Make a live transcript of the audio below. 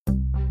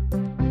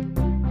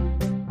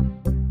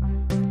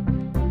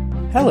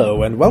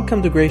Hello and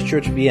welcome to Grace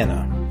Church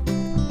Vienna.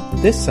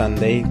 This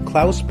Sunday,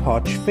 Klaus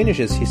Potsch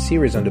finishes his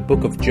series on the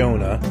book of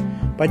Jonah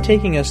by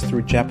taking us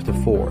through chapter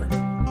 4.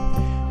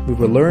 We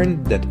will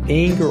learn that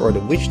anger or the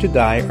wish to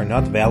die are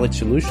not valid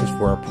solutions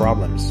for our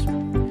problems.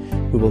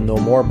 We will know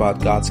more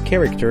about God's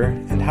character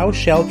and how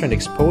shelter and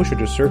exposure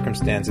to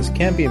circumstances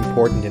can be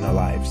important in our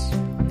lives.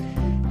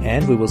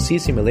 And we will see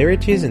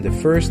similarities in the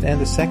first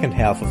and the second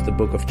half of the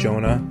book of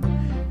Jonah,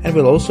 and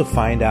we'll also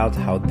find out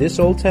how this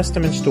Old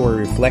Testament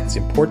story reflects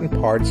important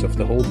parts of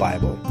the whole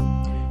Bible.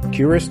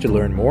 Curious to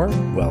learn more?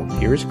 Well,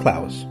 here's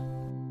Klaus.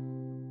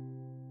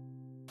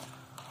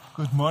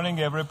 Good morning,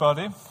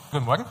 everybody.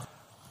 Guten Morgen.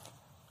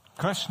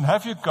 Question,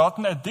 have you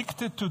gotten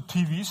addicted to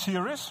TV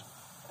series?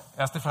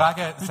 Erste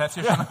Frage, seid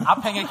ihr schon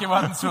abhängig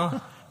geworden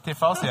zu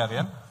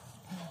TV-Serien?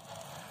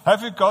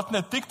 Have you gotten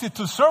addicted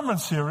to sermon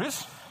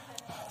series?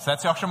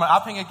 Seid ihr auch schon mal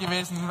abhängig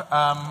gewesen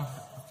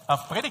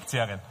auf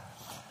Predigtserien?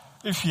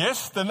 If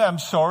yes, then I'm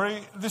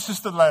sorry, this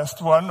is the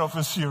last one of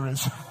a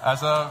series.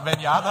 Also wenn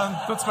ja, dann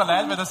tut's mir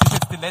leid, weil das ist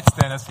jetzt die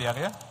letzte einer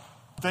Serie.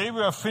 Today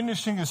we are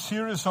finishing a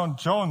series on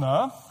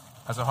Jonah.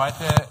 Also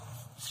heute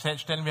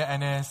stellen wir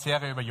eine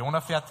Serie über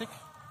Jonah fertig.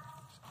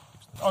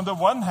 On the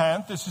one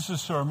hand, this is a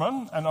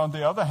sermon, and on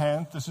the other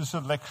hand, this is a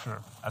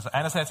lecture. Also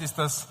einerseits ist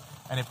das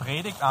eine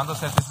Predigt,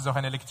 andererseits ist es auch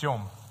eine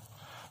Lektion.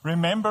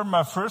 Remember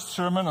my first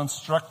sermon on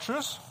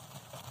structures?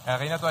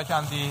 Erinnert euch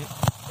an die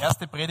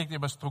erste Predigt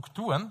über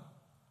Strukturen.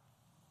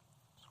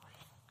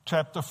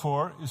 Chapter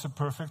 4 is a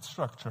perfect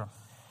structure.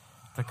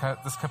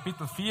 Das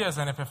Kapitel 4 ist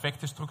eine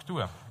perfekte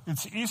Struktur.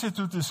 It's easy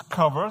to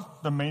discover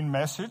the main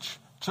message.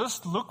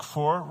 Just look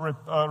for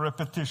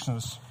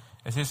repetitions.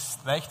 Es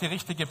ist leicht, die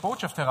richtige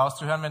Botschaft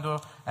herauszuhören, wenn du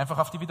einfach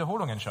auf die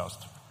Wiederholungen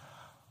schaust.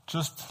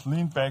 Just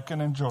lean back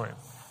and enjoy.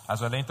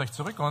 Also lehnt euch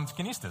zurück und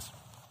genießt es.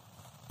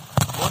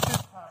 What did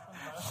happen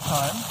last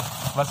time?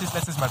 Was ist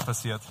letztes Mal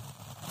passiert?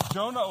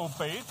 Jonah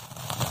obeyed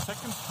the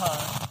second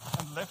time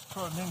and left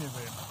for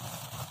Nineveh.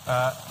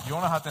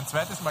 Jonah hat ein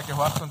zweites Mal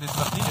gehorcht und ist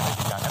nach Nineveh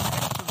gegangen.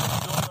 Actually,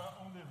 Jonah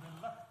only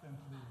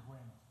reluctantly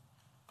went.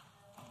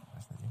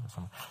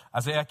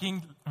 Also er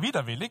ging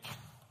widerwillig.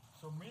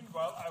 So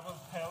meanwhile, I will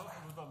tell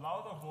with a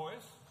louder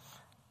voice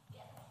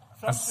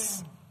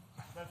something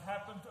that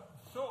happened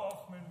so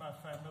often in my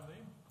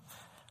family.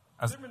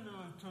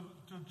 Similarly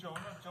to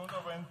Jonah,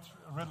 Jonah went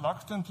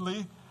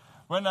reluctantly.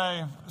 When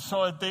I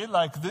saw a day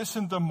like this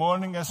in the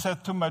morning, I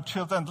said to my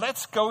children,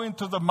 let's go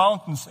into the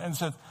mountains. And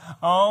said,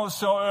 oh,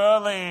 so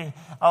early,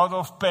 out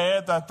of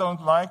bed, I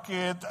don't like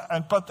it.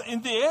 But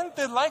in the end,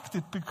 they liked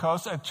it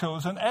because I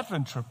chose an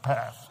adventure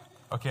path.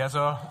 Okay,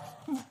 also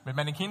mit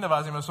meinen Kindern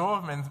war es immer so,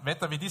 wenn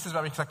Wetter wie dieses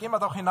war, habe ich gesagt, gehen wir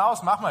doch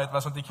hinaus, machen wir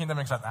etwas. Und die Kinder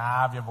haben gesagt,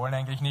 wir wollen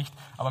eigentlich nicht.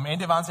 Aber am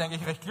Ende waren sie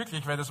eigentlich recht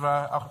glücklich, weil das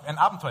war auch ein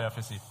Abenteuer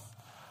für sie.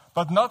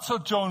 But not so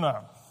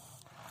Jonah.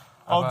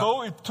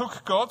 Although it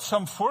took God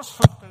some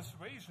forceful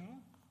persuasion.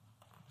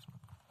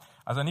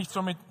 Also nicht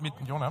so mit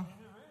Jonah.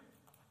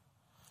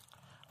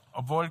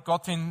 Obwohl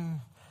Gott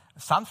ihn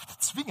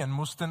sanft zwingen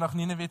musste, nach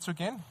Nineveh zu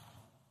gehen.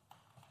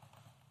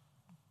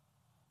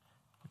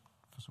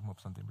 Versuchen wir, ob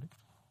es an dem liegt.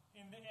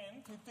 In the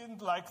end, he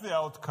didn't like the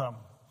outcome.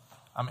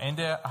 Am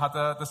Ende hat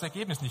er das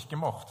Ergebnis nicht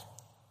gemocht.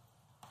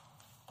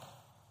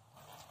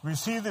 We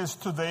see this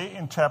today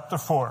in chapter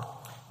 4.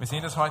 Wir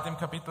sehen das heute im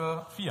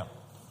Kapitel 4.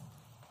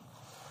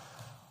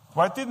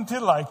 Why didn't he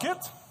like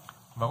it?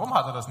 Warum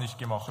hat er das nicht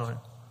gemocht? Sorry.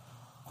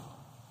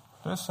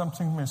 There's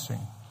something missing.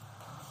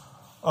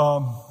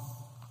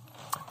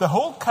 The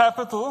whole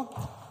capital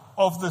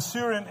of the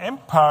Syrian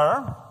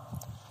Empire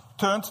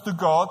turned to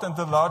God, and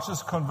the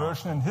largest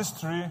conversion in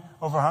history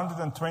of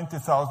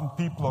 120,000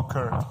 people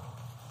occurred.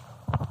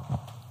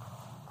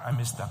 I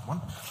missed that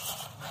one.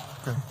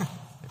 Okay.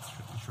 It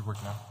should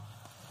work now.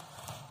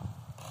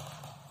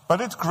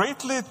 But it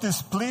greatly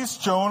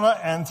displeased Jonah,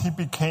 and he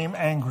became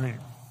angry.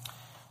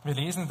 Wir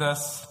lesen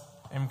das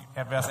im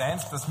Vers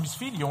 1, das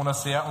missfiel Jonah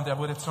sehr und er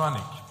wurde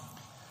zornig.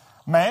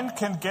 Man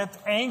can get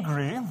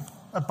angry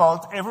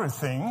about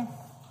everything.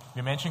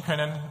 Wir Menschen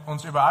können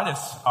uns über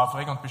alles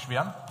aufregen und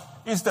beschweren.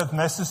 Is that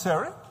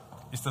necessary?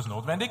 Ist das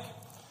notwendig?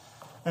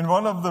 In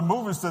one of the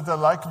movies that I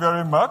like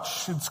very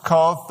much, it's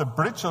called The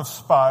Bridge of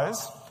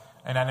Spies.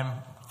 In einem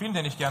Film,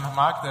 den ich gerne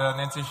mag, der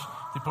nennt sich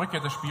Die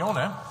Brücke der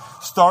Spione.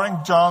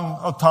 Starring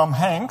Tom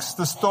Hanks,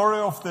 the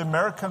story of the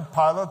American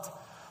pilot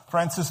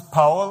Francis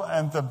Powell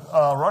and the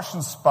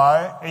Russian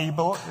spy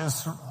Abel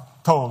is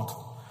told.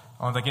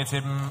 Und da geht es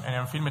eben in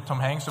einem Film mit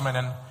Tom Hanks um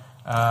einen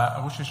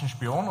russischen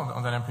Spion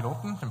und einen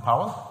Piloten, den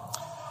Powell.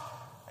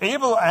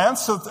 Abel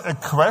answered a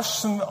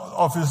question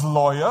of his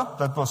lawyer,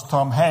 that was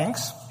Tom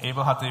Hanks.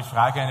 Abel hat die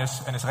Frage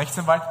eines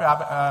Rechtsanwalts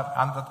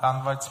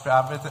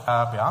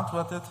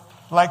beantwortet.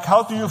 Like,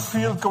 how do you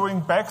feel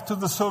going back to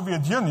the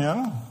Soviet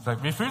Union?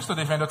 Sagt, wie fühlst du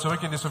dich, wenn du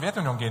zurück in die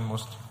Sowjetunion gehen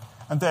musst?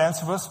 And the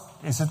answer was,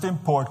 is it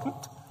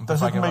important?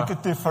 Does it make a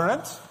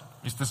difference?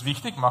 Ist das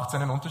wichtig? Macht es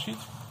einen Unterschied?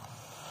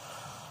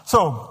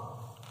 So,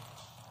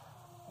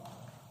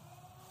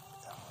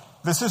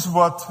 this is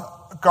what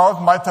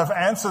God might have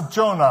answered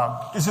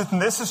Jonah, is it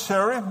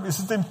necessary, is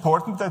it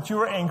important that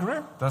you are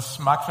angry? Das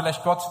mag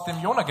vielleicht Gott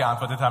dem Jona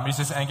geantwortet haben. Ist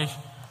es eigentlich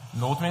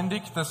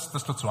notwendig, dass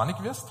du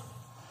zornig wirst?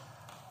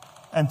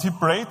 And he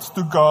prayed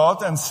to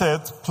God and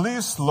said,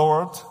 please,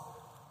 Lord,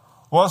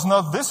 was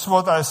not this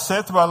what I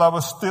said while I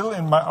was still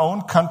in my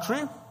own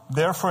country?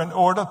 Therefore, in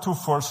order to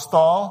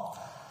forestall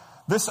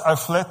this, I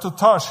fled to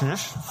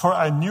Tarshish, for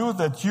I knew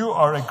that you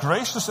are a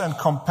gracious and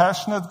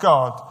compassionate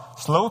God,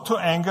 slow to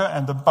anger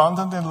and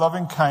abundant in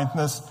loving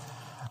kindness,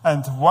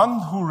 and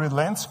one who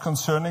relents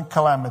concerning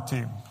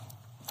calamity.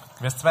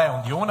 Vers 2.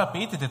 Und Jona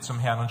betete zum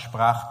Herrn und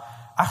sprach,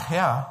 ach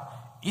Herr,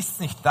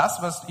 ist nicht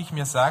das, was ich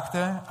mir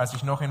sagte, als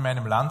ich noch in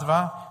meinem Land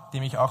war,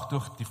 dem ich auch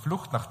durch die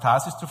Flucht nach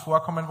Tarsis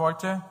zuvorkommen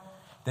wollte?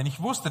 Denn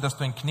ich wusste, dass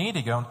du ein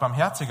gnädiger und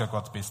barmherziger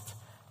Gott bist,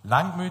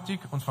 langmütig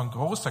und von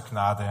großer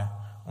Gnade,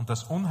 und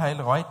das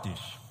Unheil reut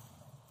dich.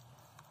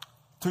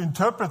 To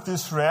interpret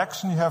this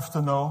reaction, you have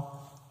to know,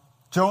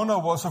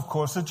 Jonah was of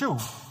course a Jew.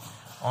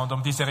 Und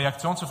um diese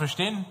Reaktion zu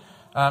verstehen,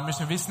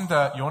 müssen wir wissen,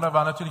 der Jona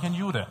war natürlich ein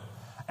Jude.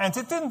 And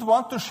he didn't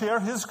want to share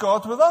his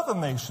God with other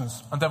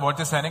nations. Und er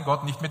wollte seinen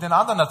Gott nicht mit den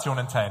anderen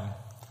Nationen teilen.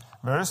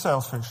 Very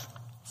selfish.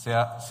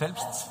 Sehr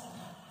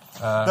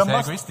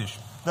egoistisch.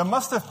 There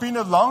must have been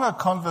a longer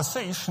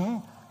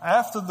conversation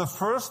after the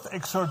first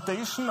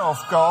exhortation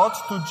of God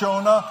to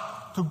Jonah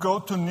to go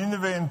to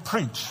Nineveh and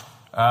preach.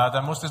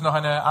 Da muss es noch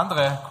eine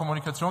andere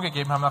Kommunikation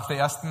gegeben haben nach der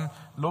ersten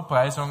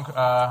Lobpreisung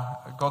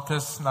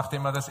Gottes,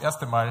 nachdem er das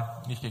erste Mal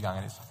nicht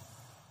gegangen ist.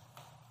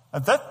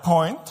 At that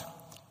point,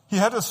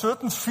 he had a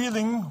certain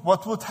feeling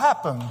what would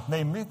happen,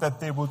 namely that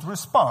they would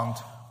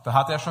respond. Da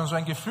hatte er schon so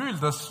ein Gefühl,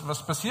 dass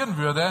was passieren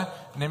würde,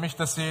 nämlich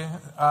dass sie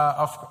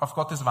auf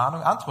Gottes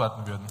Warnung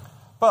antworten würden.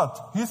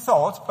 But he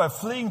thought by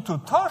fleeing to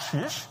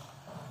Tarshish,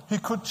 he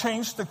could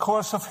change the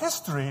course of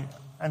history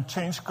and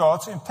change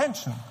God's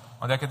intention.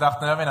 Und er hat gedacht,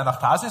 naja, wenn er nach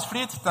Tarsis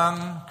flieht,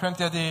 dann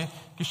könnte er die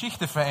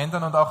Geschichte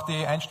verändern und auch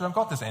die Einstellung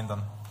Gottes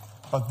ändern.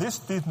 But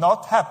this did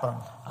not happen.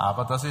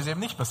 Aber das ist eben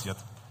nicht passiert.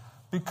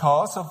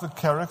 Because of the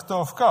character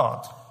of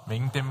God.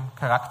 Wegen dem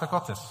Charakter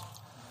Gottes.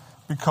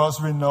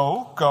 Because we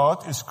know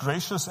God is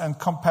gracious and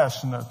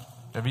compassionate.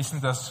 Wir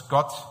wissen, dass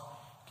Gott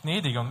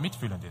gnädig und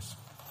mitfühlend ist.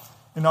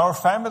 In our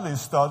family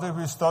study,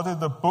 we studied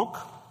the book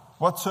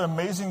What's So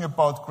Amazing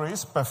About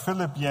Grace by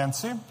Philip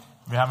Yancey.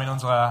 Wir haben in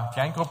unserer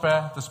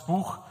Kleingruppe das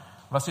Buch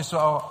Was ist so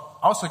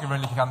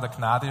außergewöhnlich an der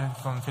Gnade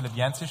von Philip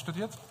Yancey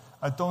studiert.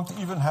 I don't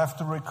even have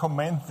to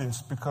recommend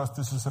this because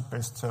this is a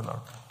bestseller.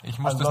 Ich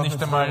muss das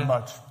nicht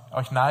einmal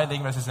euch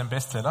nahelegen, weil es ist ein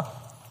Bestseller.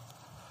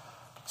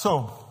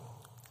 So,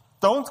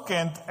 don't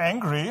get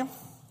angry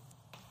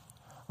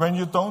when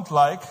you don't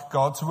like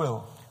God's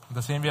will. Und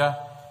da sehen wir,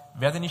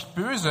 werde nicht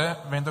böse,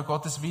 wenn du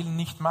Gottes Willen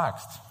nicht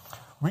magst.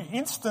 We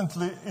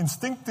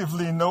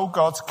instinctively know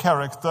God's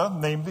character,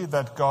 namely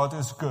that God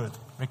is good.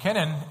 Wir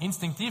kennen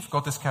instinktiv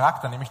Gottes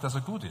Charakter, nämlich dass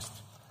er gut ist.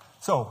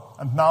 So,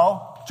 and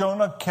now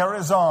Jonah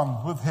carries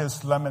on with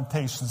his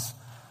lamentations.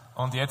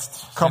 Und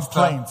jetzt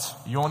Complaints.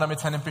 Jona mit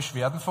seinen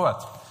Beschwerden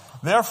fort.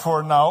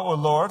 Therefore now, O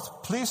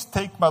Lord, please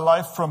take my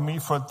life from me,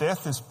 for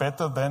death is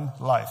better than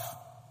life.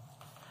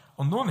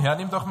 Und nun, Herr,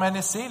 nimm doch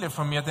meine Seele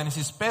von mir, denn es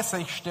ist besser,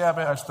 ich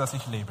sterbe, als dass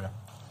ich lebe.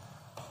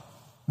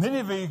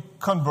 Nineveh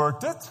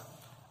converted,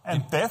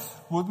 and death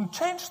wouldn't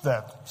change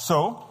that.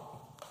 So,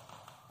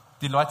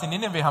 die Leute in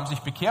Nineveh haben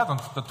sich bekehrt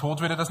und der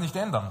Tod würde das nicht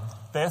ändern.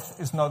 Death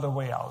is not a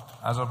way out.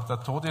 Also der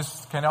Tod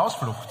ist keine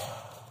Ausflucht.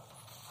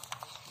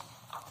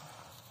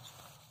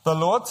 The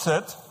Lord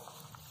said,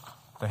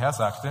 der Herr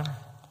sagte,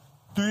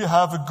 do you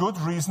have a good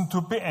reason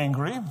to be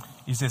angry?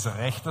 Ist es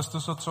recht, dass du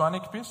so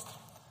zornig bist?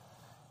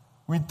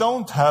 We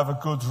don't have a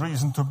good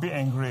reason to be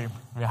angry.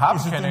 Wir haben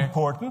Is it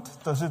important?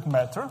 Does it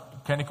matter?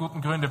 Keine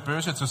guten Gründe,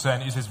 böse zu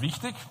sein. Ist es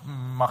wichtig?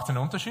 Macht es einen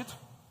Unterschied?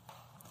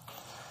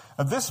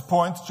 At this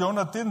point,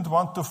 Jonah didn't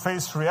want to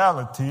face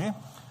reality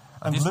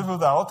and live with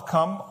the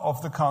outcome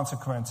of the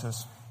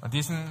consequences. An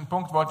diesem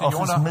Punkt wollte of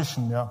Jonah his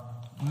mission, yeah.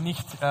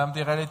 nicht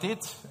die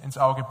Realität ins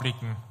Auge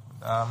blicken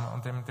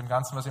und dem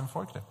Ganzen, was ihm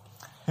folgte.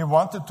 He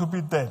wanted to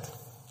be dead.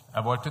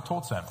 Er wollte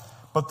tot sein.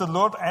 But the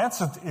Lord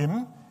answered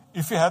him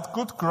if he had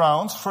good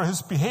grounds for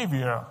his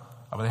behavior.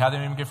 Aber der Herr hat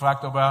ihm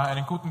gefragt, ob er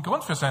einen guten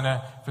Grund für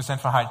sein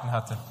Verhalten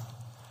hatte.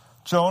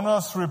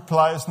 Jonah's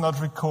reply is not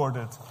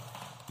recorded.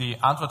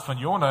 Die Antwort von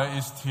Jona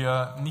ist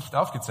hier nicht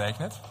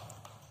aufgezeichnet.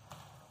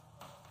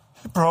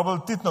 He probably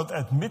did not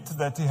admit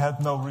that he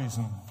had no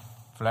reason.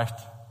 Vielleicht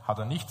hat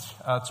er nicht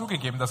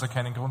zugegeben, dass er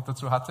keinen Grund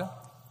dazu hatte.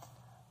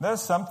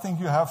 There's something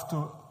you have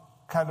to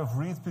kind of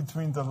read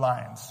between the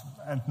lines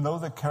and know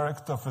the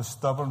character of a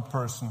stubborn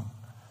person.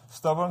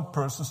 Stubborn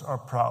persons are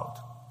proud.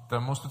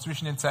 Da musst du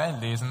zwischen den Zeilen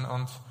lesen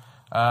und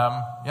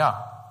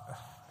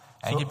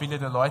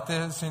eingebildete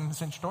Leute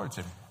sind stolz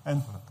eben.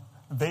 And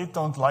they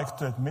don't like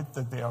to admit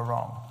that they are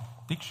wrong.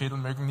 Dickschädel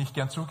mögen nicht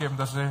gern zugeben,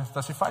 dass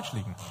sie falsch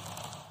liegen.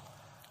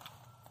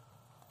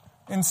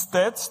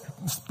 Instead,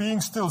 being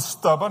still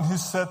stubborn, he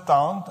sat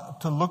down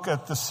to look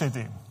at the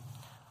city.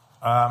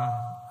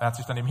 Er hat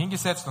sich dann eben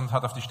hingesetzt und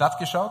hat auf die Stadt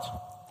geschaut.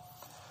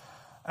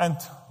 And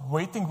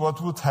waiting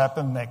what would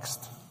happen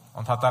next.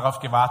 und hat darauf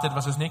gewartet,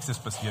 was als nächstes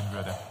passieren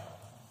würde.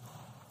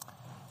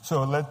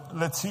 So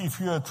let's see if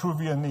you're a true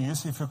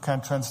Viennese, if you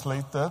can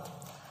translate that.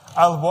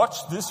 I'll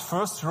watch this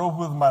first row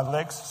with my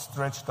legs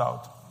stretched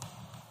out.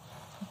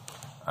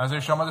 Also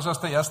ich schaue mir das aus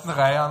der ersten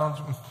Reihe an und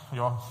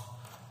ja,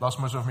 lass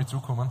mal so auf mich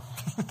zukommen.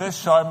 Das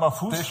schaue ich mir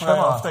fußfrei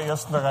auf der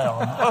ersten Reihe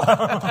an.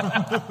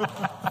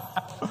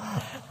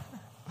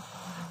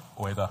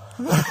 Alter.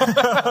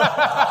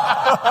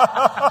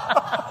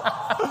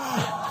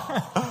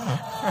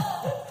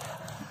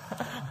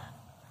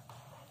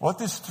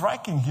 What is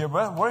striking here?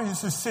 Where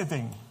is he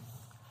sitting?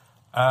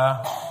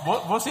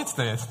 Wo sitzt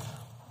er jetzt?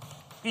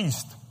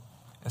 East.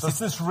 Does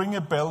this ring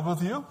a bell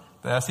with you?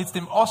 Der sitzt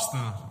im Osten.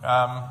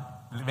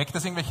 Weckt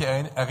das irgendwelche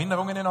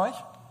Erinnerungen in euch?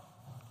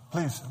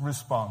 Please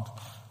respond.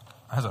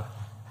 Also,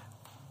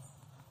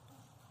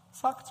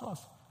 sagt's was.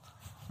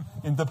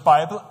 In the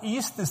Bible,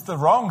 East is the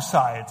wrong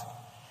side.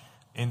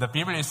 In der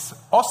Bibel ist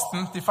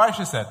Osten die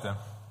falsche Seite.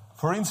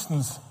 For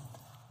instance,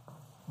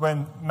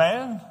 when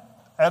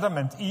Adam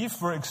and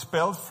Eve were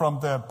expelled from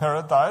the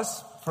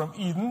paradise, from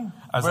Eden,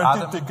 where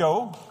did they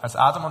go? Als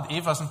Adam und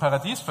Eva aus dem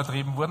Paradies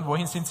vertrieben wurden,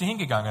 wohin sind sie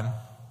hingegangen?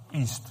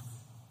 East.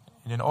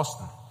 In den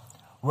Osten.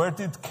 Where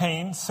did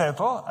Cain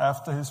settle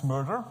after his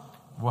murder?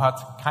 Wo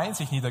hat Kain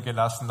sich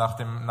niedergelassen nach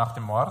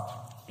dem Mord?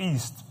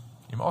 East.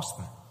 Im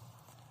Osten.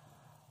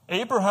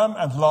 Abraham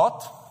and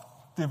Lot,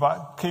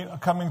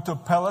 coming to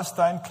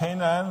Palestine,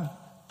 Canaan,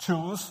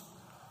 Jews,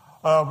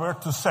 were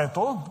to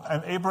settle,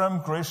 and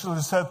Abraham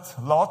graciously said,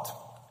 Lot,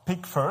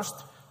 pick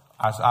first.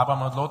 Als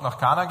Abraham und Lot nach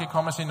Kanaan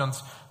gekommen sind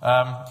und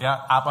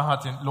Abraham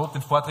hat Lot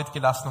den Vortritt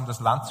gelassen, um das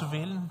Land zu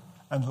wählen.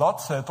 And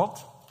Lot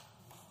settled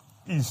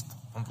east.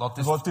 Und Lot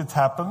ist, what did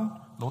happen?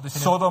 Lot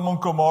ist Sodom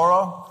und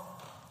Gomorrah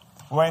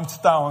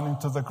went down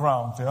into the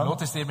ground. Yeah?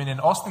 Lot ist eben in den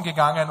Osten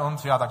gegangen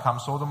und da kam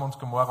Sodom und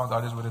Gomorrah und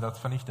alles wurde dort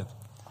vernichtet.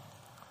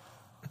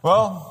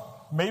 Well,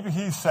 maybe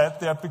he sat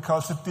there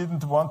because he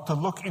didn't want to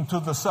look into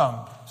the sun.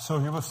 So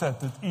he was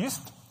set at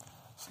east.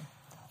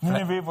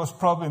 Nineveh was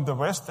probably in the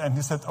west, and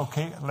he said,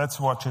 okay, let's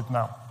watch it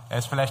now. Er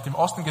ist vielleicht im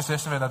Osten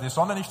gesessen, weil er die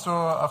Sonne nicht so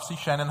auf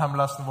sich scheinen haben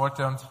lassen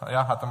wollte und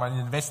hat einmal in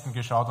den Westen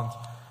geschaut und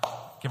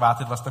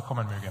gewartet, was da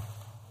kommen möge.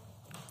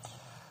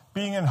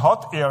 Being in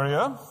hot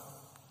area.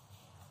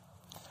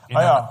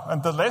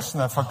 And the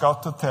lesson I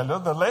forgot to tell you,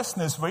 the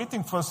lesson is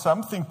waiting for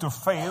something to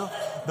fail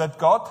that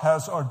God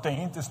has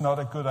ordained is not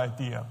a good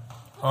idea.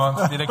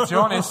 Und die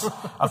Lektion ist,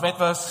 auf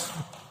etwas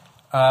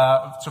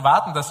zu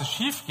warten, dass es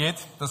schief geht,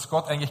 das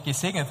Gott eigentlich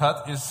gesegnet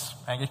hat, ist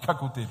eigentlich keine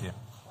gute Idee.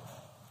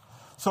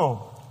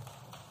 So,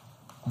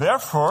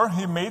 therefore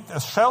he made a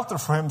shelter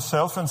for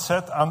himself and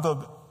sat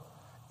under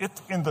it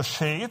in the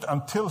shade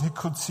until he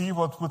could see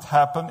what would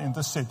happen in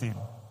the city.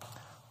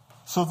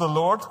 So the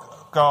Lord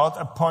God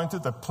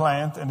appointed a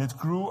plant, and it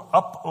grew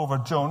up over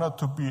Jonah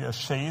to be a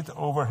shade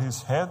over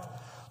his head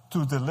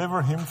to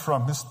deliver him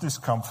from his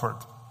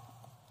discomfort.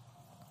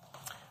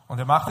 Und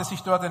er machte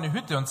sich dort eine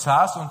Hütte und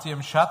saß unter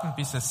ihrem Schatten,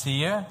 bis er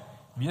sehe,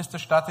 wie es der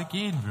Stadt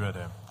ergehen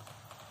würde.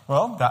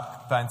 Well,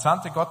 da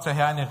entsandte Gott der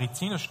Herr eine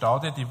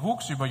Rizinusstaude, die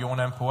wuchs über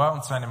Jona empor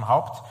und seinem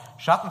Haupt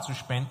Schatten zu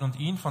spenden und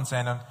ihn von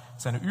seiner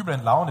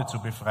üblen Laune zu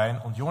befreien.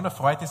 Und Jona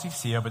freute sich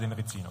sehr über den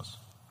Rizinus.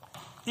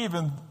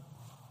 Even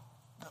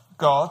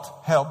God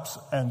helps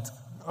and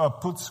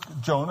puts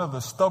Jonah, the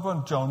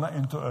stubborn Jonah,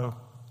 into a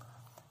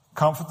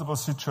comfortable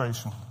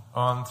situation.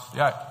 Und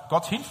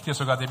Gott hilft hier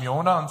sogar dem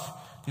Jona und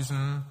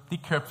diesem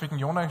dickköpfigen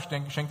Jona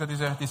schenkt er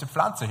diese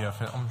Pflanze hier,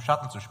 um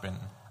Schatten zu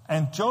spenden.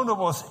 And Jonah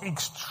was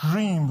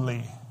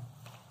extremely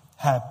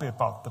happy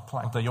about the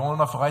plant. Und der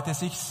Jona freute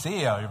sich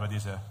sehr über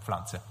diese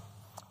Pflanze.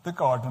 The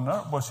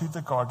gardener, was he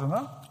the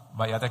gardener?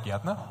 War er der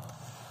Gärtner?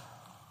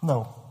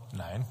 No.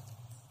 Nein.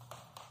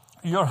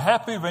 You're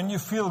happy when you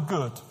feel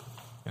good.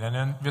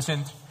 Wir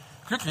sind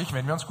glücklich,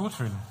 wenn wir uns gut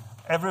fühlen.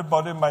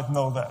 Everybody might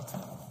know that.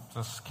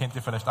 Das kennt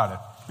ihr vielleicht alle.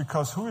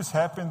 Because who is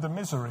happy in the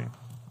misery?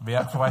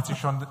 Wer freut sich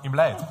schon im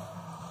Leid?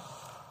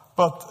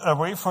 But a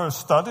way for a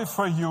study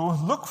for you,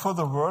 look for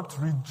the word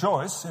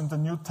rejoice in the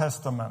New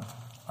Testament.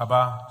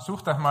 Aber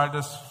sucht euch mal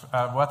das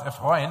Wort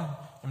erfreuen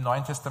im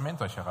Neuen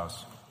Testament euch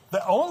heraus.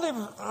 The only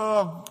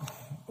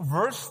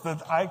verse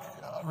that I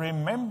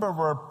remember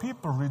where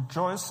people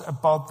rejoice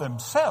about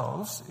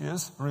themselves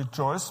is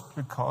rejoice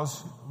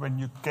because when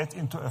you get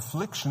into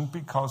affliction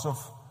because of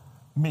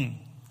me,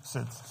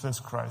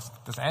 says Christ.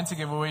 Das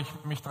Einzige, wo ich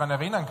mich daran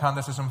erinnern kann,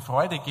 dass es um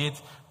Freude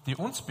geht, die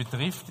uns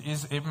betrifft,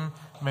 ist eben,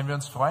 wenn wir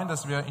uns freuen,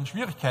 dass wir in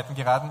Schwierigkeiten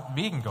geraten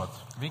wegen Gott,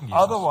 wegen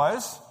Jesus.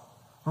 Otherwise,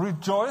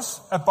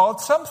 rejoice about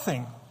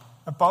something,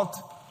 about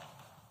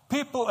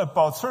people,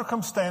 about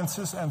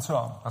circumstances and so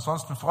on.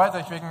 Ansonsten freut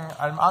euch wegen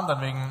allem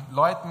anderen, wegen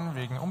Leuten,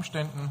 wegen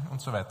Umständen und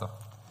so weiter.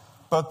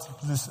 But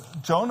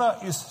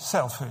Jonah is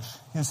selfish.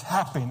 He's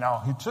happy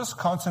now. He just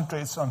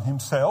concentrates on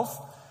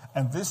himself,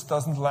 and this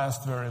doesn't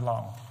last very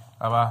long.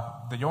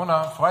 Aber der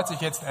Jona freut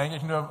sich jetzt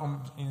eigentlich nur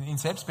um ihn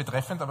selbst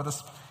betreffend, aber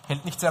das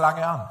hält nicht sehr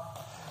lange an.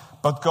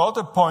 But God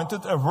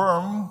appointed a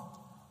worm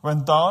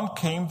when dawn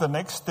came the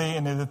next day,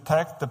 and it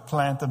attacked the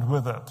plant and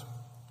withered.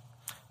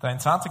 Da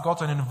entsandte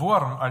Gott einen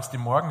Wurm, als die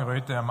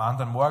Morgenröte am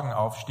anderen Morgen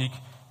aufstieg,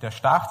 der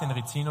stach den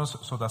Rizinus,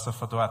 sodass er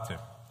verdorrte.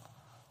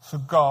 So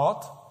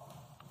God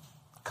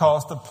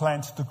caused the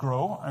plant to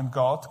grow, and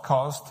God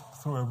caused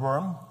through a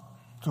worm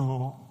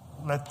to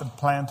let the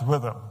plant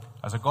wither.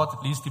 Also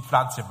Gott ließ die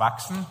Pflanze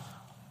wachsen,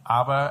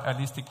 aber er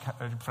ließ die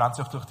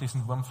Pflanze auch durch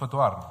diesen Wurm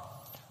verdorren.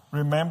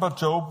 Remember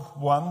Job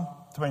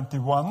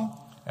 1:21?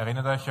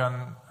 Erinnert euch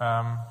an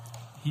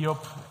Hiob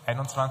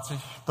 21.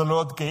 The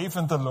Lord gave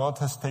and the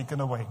Lord has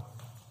taken away.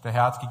 Der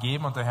Herr hat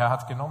gegeben und der Herr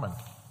hat genommen.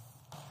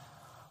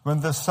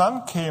 When the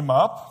sun came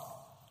up,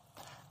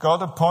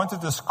 God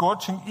appointed a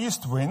scorching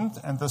east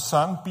wind, and the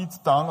sun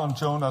beat down on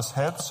Jonah's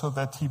head so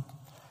that he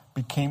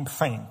became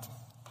faint.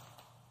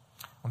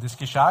 Und es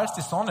geschah, als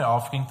die Sonne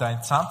aufging, da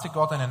entsandte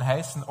Gott einen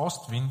heißen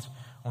Ostwind,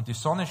 und die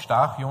Sonne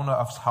stach Jona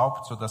aufs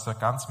Haupt, so dass er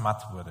ganz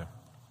matt wurde.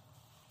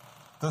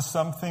 Does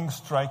something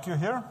strike you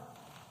here?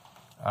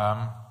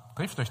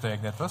 Trifft euch da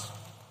irgendetwas?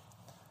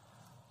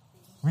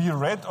 We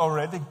read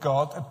already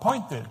God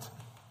appointed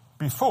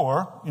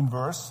before in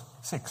verse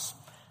 6.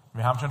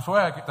 Wir haben schon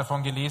vorher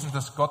davon gelesen,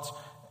 dass Gott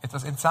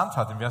etwas entsandt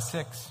hat, in Vers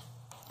 6.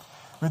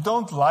 We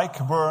don't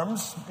like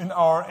worms in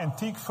our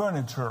antique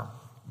furniture.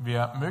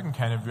 Wir mögen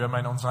keine Würmer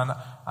in unseren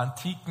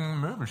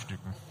antiken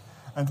Möbelstücken.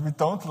 And we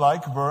don't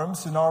like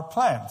worms in our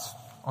plants.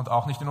 Und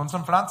auch nicht in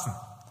unseren Pflanzen.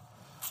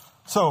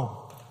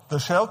 So, the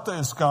shelter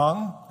is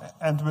gone,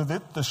 and with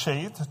it the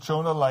shade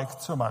Jonah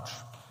liked so much.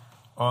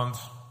 Und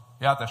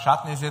ja, der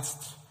Schatten ist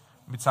jetzt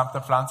mitsamt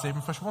der Pflanze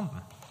eben verschwunden.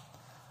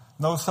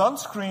 No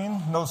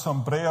sunscreen, no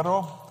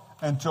sombrero,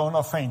 and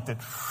Jonah fainted.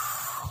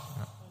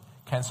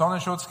 Kein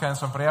Sonnenschutz, kein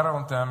Sombrero,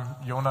 und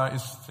Jona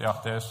ist,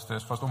 der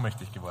ist fast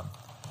ohnmächtig geworden.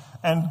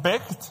 And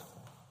begged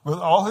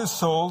with all his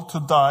soul to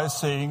die,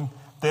 saying,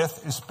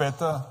 death is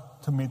better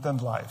to me than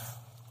life.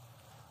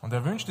 Und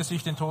er wünschte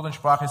sich den Tod und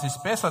sprach, es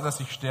ist besser, dass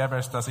ich sterbe,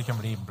 als dass ich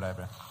am Leben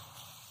bleibe.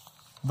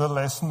 The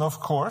lesson, of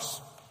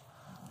course.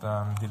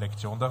 Dann die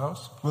Lektion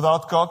daraus.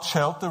 Without God's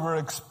shelter, we're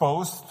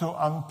exposed to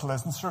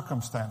unpleasant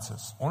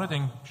circumstances. Ohne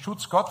den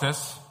Schutz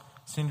Gottes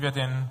sind wir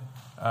den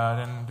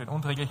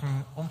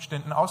unträglichen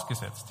Umständen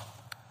ausgesetzt.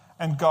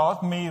 And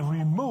God may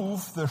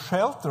remove the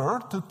shelter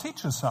to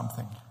teach us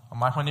something. Und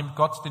manchmal nimmt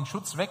Gott den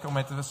Schutz weg, um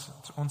etwas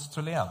uns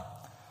zu lehren.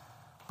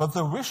 But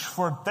the wish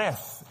for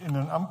death in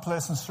an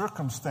unpleasant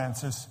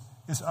circumstances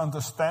is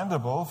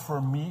understandable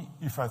for me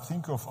if I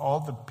think of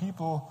all the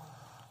people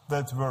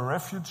that were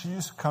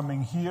refugees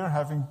coming here,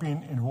 having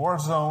been in war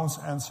zones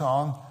and so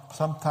on.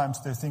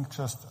 Sometimes they think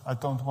just, I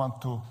don't want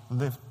to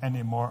live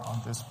anymore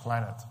on this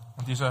planet.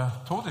 Und dieser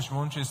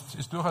Todeswunsch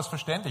ist durchaus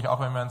verständlich, auch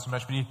wenn wir an zum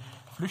Beispiel die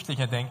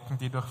Flüchtlinge denken,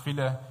 die durch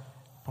viele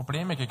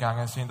Probleme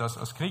gegangen sind,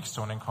 aus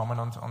Kriegszonen kommen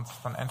und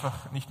dann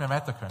einfach nicht mehr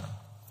weiter können.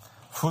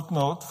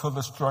 Footnote for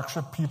the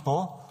structured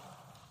people.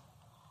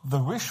 The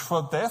wish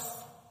for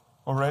death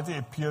already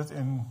appeared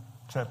in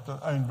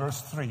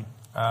verse 3.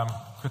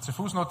 Kurze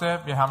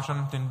Fußnote, wir haben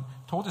schon den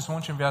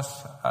Todeswunsch in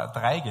Vers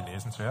 3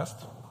 gelesen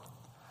zuerst.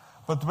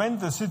 But when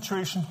the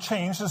situation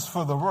changes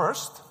for the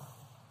worst,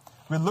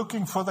 we're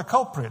looking for the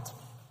culprit.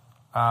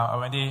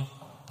 Aber wenn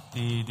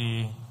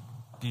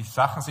die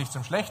Sachen sich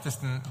zum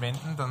Schlechtesten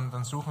wenden,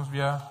 dann suchen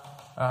wir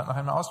nach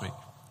einem Ausweg.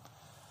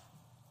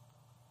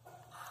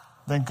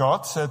 Then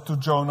God said to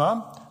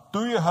Jonah,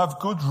 do you have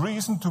good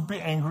reason to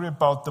be angry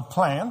about the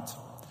plant?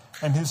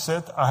 And he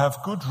said, I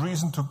have good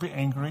reason to be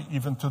angry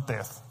even to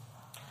death.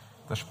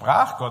 Da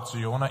sprach Gott zu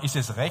Jona, ist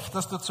es recht,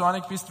 dass du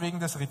zornig bist wegen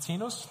des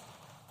Rizinus?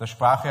 Da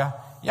sprach er,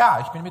 ja,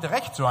 ich bin mit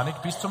Recht zornig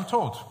bis zum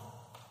Tod.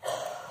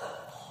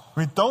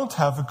 We don't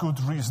have a good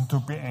reason to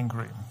be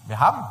angry. Wir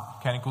haben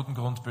keinen guten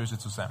Grund, böse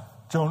zu sein.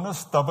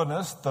 Jonah's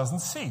stubbornness doesn't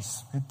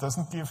cease. He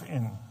doesn't give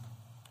in.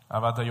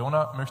 Aber der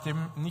Jona möchte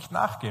eben nicht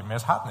nachgeben, er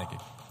ist hartnäckig.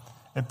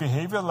 A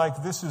behavior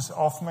like this is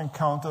often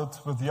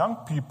encountered with young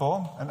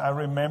people, and I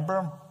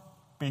remember,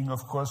 being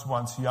of course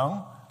once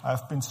young,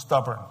 I've been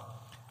stubborn.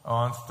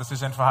 Und das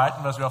ist ein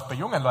Verhalten, was wir auch bei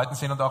jungen Leuten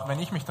sehen, und auch wenn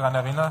ich mich daran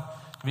erinnere,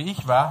 wie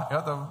ich war,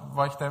 ja, da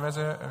war ich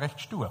teilweise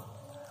recht stur.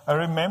 I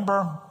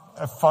remember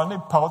a funny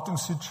pouting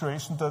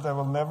situation that I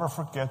will never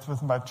forget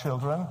with my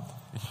children.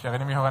 Ich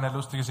erinnere mich auch an eine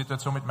lustige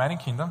Situation mit meinen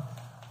Kindern.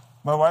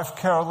 My wife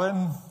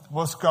Carolyn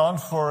was gone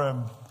for a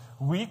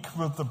week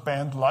with the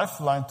band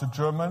Lifeline to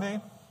Germany.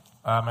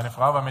 Meine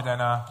Frau war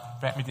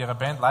mit ihrer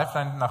Band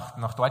Lifeline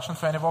nach Deutschland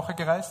für eine Woche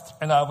gereist.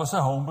 And I was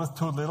at home with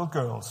 2 little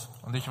girls.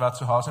 Und ich war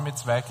zu Hause mit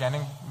 2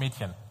 kleinen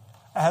Mädchen.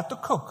 I had to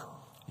cook.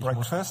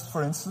 Breakfast,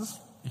 for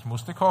instance. Ich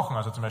musste kochen,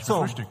 also zum Beispiel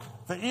Frühstück.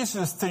 The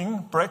easiest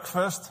thing,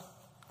 breakfast,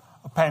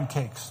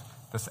 pancakes.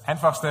 Das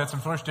Einfachste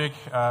zum Frühstück,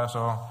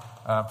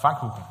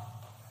 Pfannkuchen.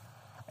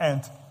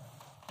 And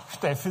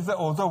Steffi, the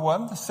older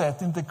one,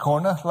 sat in the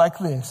corner like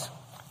this.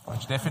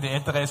 Und Steffi, die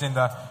Ältere, ist in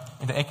der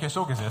Ecke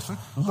so gesessen.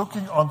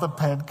 Looking on the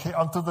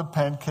onto the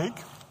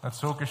pancake. Hat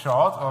so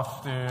geschaut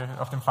auf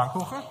den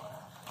Pfannkuchen.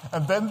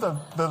 And then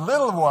the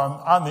little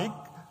one, Annik,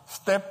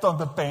 stepped on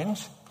the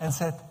bench and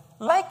said,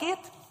 like it.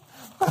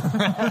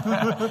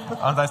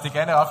 Und da ist die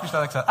Kleine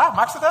aufgestanden und gesagt,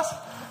 magst du das?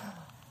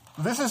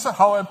 This is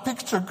how I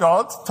picture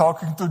God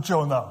talking to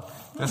Jonah.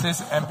 Das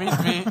ist ein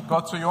Bild, wie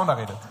Gott zu Jona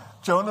redet.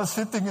 Jonah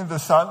sitting in the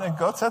sun and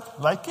God said,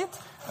 like it?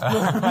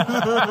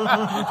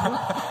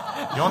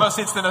 Jonas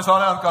sitzt in der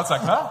Sonne und Gott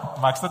sagt, na,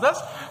 magst du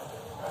das?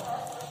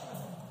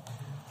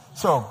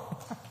 So,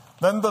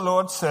 then the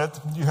Lord said,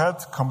 you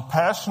had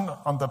compassion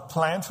on the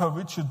plant for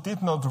which you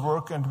did not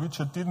work and which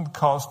you didn't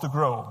cause to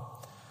grow,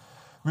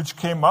 which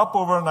came up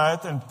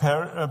overnight and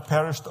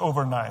perished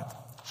overnight.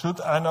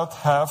 Should I not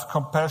have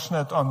compassion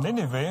on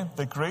Nineveh,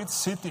 the great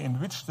city in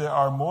which there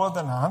are more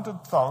than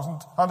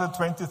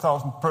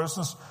 120,000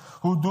 persons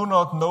who do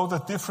not know the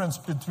difference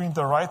between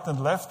the right and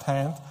left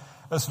hand,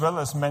 as well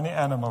as many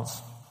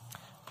animals?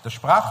 Da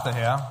sprach der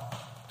Herr,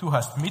 du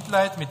hast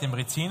Mitleid mit dem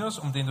Rizinus,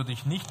 um den du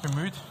dich nicht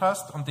bemüht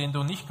hast und den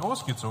du nicht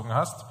großgezogen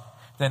hast,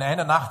 der in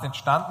einer Nacht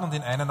entstanden und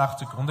in einer Nacht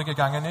zugrunde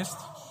gegangen ist.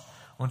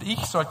 Und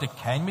ich sollte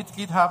kein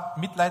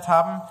Mitleid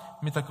haben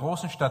mit der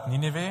großen Stadt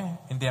Nineveh,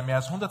 in der mehr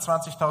als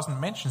 120.000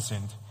 Menschen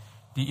sind,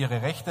 die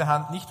ihre rechte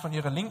Hand nicht von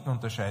ihrer linken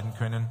unterscheiden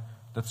können,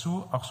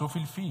 dazu auch so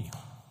viel Vieh.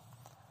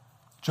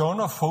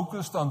 Jonah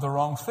focused on the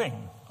wrong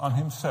thing, on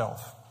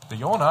himself. Der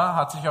Jonah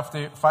hat sich auf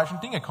die falschen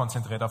Dinge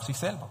konzentriert, auf sich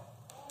selber.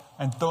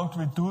 And don't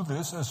we do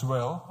this as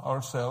well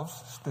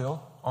ourselves still?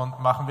 Und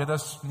machen wir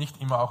das nicht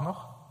immer auch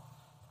noch?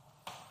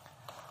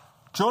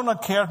 Jonah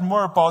cared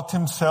more about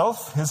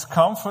himself, his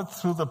comfort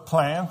through the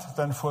plant,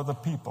 than for the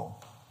people.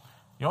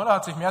 Jonah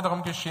hat sich mehr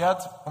darum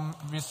geschert,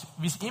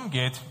 wie es ihm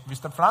geht, wie es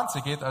der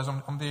Pflanze geht, als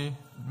um die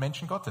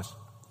Menschen Gottes.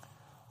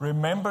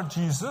 Remember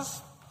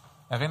Jesus?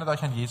 Erinnert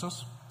euch an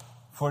Jesus?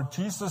 For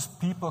Jesus,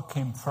 people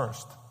came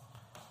first.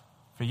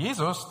 Für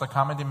Jesus, da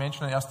kamen die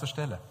Menschen an erster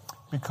Stelle.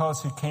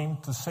 Because he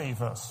came to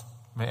save us.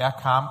 Weil er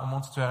kam, um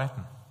uns zu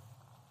erretten.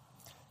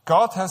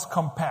 God has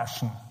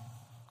compassion.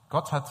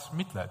 Gott hat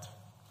Mitleid.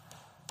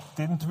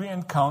 Didn't we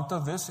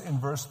encounter this in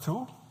verse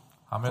 2?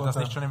 Haben wir das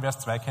nicht schon in Vers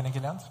 2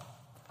 kennengelernt?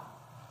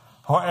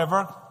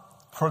 However,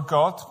 for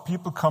God,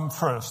 people come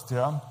first,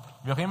 yeah?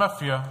 Wie auch immer,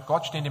 für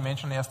Gott stehen die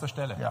Menschen an erster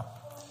Stelle. Yeah.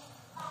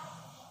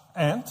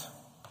 And?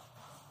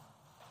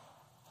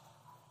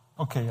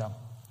 Okay, yeah.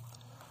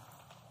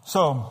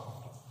 So,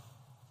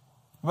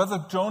 whether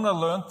Jonah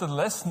learned the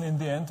lesson in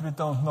the end, we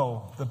don't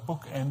know. The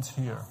book ends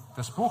here.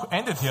 Das Buch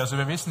endet hier, also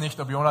wir wissen nicht,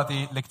 ob Jonah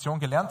die Lektion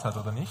gelernt hat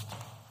oder nicht.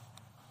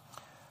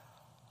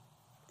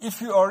 If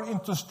you are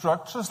into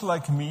structures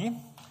like me,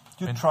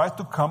 you try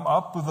to come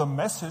up with a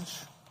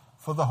message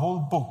for the whole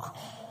book.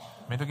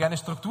 Wenn du gerne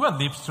Strukturen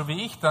liebst, so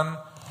wie ich, dann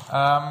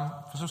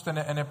versuchst du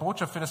eine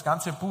Botschaft für das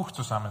ganze Buch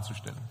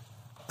zusammenzustellen.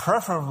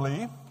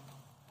 Preferably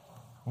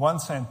one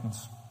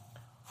sentence.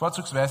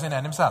 Vorzugsweise in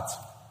einem Satz.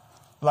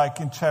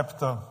 Like in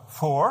chapter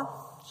 4.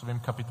 So wie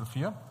im Kapitel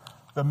 4.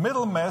 The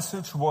middle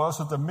message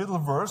was, at the middle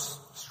verse,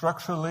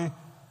 structurally,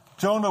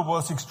 Jonah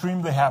was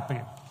extremely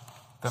happy.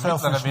 Der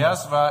mittlere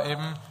Vers war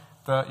eben,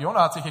 der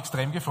Jonah hat sich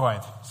extrem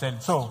gefreut.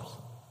 So,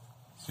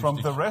 from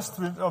the rest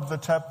of the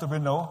chapter we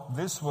know,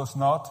 this was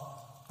not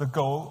the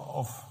goal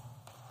of,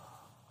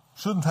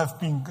 shouldn't have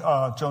been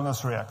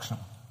Jonah's reaction.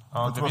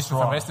 Und wir wissen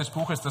vom Rest des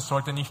Buches, das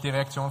sollte nicht die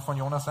Reaktion von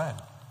Jonah sein.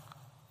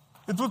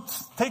 It would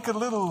take a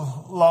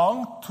little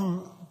long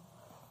to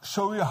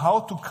show you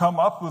how to come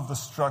up with the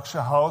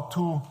structure, how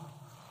to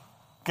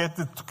get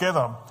it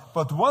together.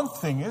 But one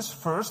thing is,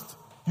 first,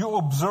 you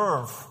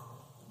observe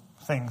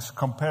things,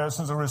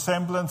 comparisons,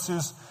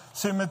 resemblances,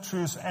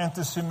 symmetries,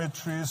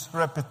 antisymmetries,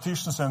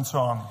 repetitions and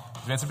so on.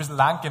 Es wäre jetzt ein bisschen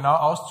lang, genau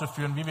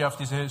auszuführen, wie wir auf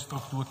diese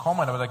Struktur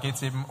kommen, aber da geht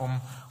es eben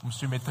um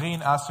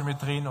Symmetrien,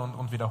 Asymmetrien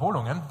und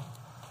Wiederholungen.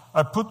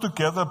 I put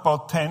together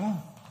about 10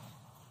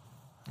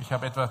 Ich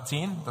habe etwa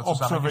 10 dazu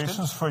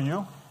observations for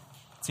you.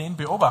 10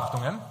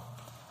 Beobachtungen.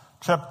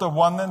 Chapter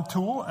 1 and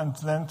 2 and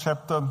then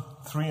chapter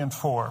 3 and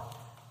 4.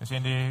 Wir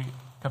sehen die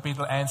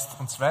Kapitel 1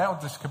 und 2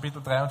 und das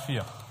Kapitel 3 und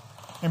 4.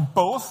 In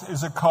both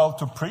is a call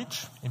to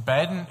preach. In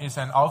beiden ist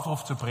ein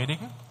Aufruf zu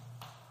predigen.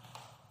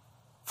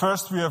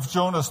 First we have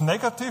Jonah's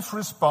negative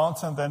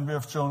response and then we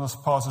have Jonah's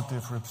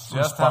positive response.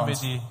 Zuerst haben wir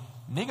die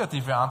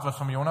negative Antwort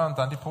von Jonah und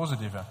dann die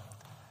positive.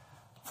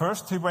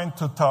 First he went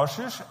to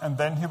Tarshish and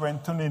then he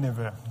went to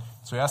Nineveh.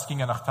 Zuerst ging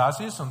er nach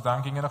Tarsis und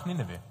dann ging er nach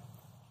Nineveh.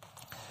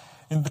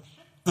 In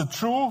the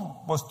true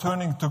was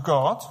turning to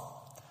God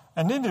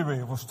and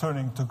Nineveh was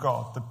turning to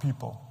God, the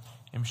people.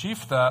 Im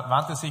Schiff, da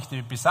wandte sich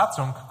die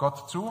Besatzung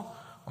Gott zu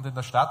und in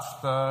der Stadt,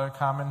 da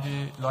kamen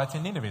die Leute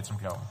in Nineveh zum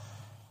Glauben.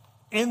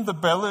 In the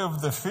belly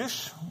of the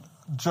fish,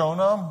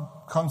 Jonah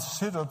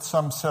considered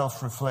some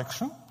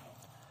self-reflection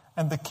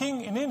and the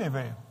king in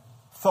Nineveh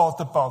thought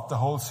about the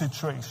whole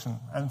situation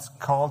and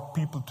called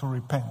people to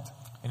repent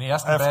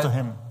after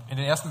him. In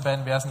den ersten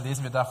beiden Versen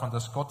lesen wir davon,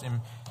 dass Gott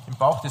im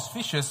Bauch des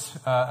Fisches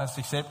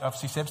auf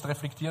sich selbst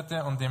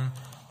reflektierte und in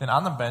den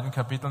anderen beiden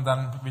Kapiteln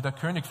dann wie der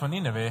König von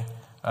Nineveh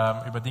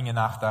über Dinge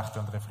nachdachte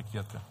und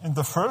reflektierte. In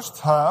the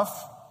first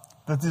half,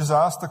 the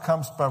disaster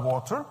comes by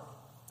water,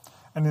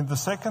 and in the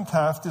second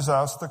half,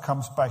 disaster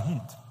comes by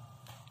heat.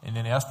 In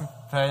den ersten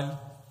Teil,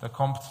 da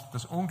kommt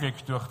das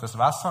Unglück durch das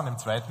Wasser und im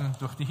zweiten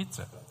durch die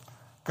Hitze.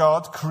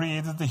 God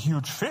created a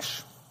huge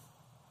fish,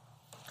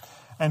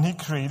 and he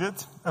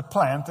created a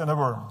plant and a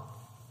worm.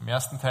 Im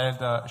ersten Teil,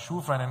 da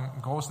schuf er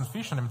einen großen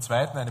Fisch und im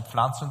zweiten eine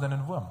Pflanze und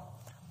einen Wurm.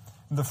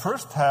 In the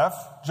first half,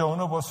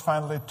 Jonah was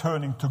finally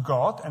turning to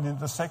God, and in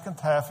the second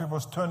half, he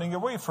was turning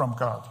away from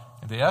God.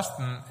 In der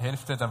ersten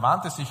Hälfte, da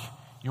wandte sich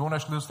Jona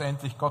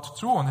schlussendlich Gott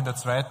zu, und in der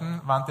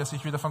zweiten wandte er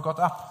sich wieder von Gott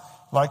ab.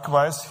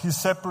 Likewise, he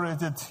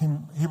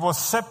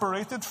was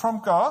separated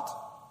from God,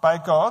 by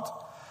God,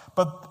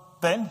 but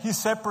then he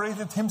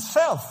separated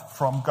himself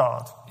from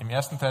God. Im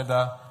ersten Teil,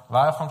 da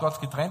war er von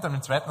Gott getrennt, und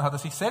im zweiten hat er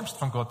sich selbst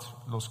von Gott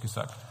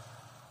losgesagt.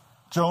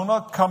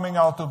 Jonah coming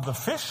out of the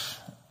fish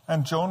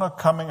and Jonah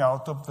coming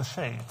out of the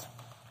shade.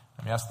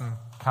 Im ersten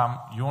kam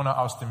Jona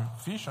aus dem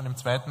Fisch und im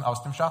zweiten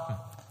aus dem Schatten.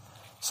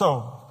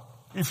 So,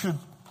 if you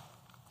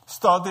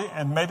study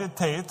and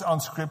meditate on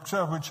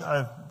Scripture, which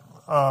I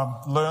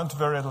learned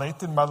very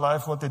late in my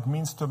life what it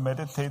means to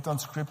meditate on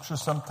Scripture.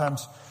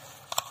 Sometimes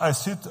I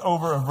sit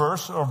over a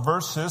verse or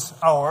verses,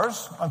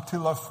 hours,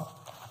 until I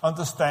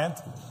understand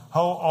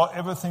how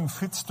everything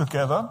fits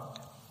together.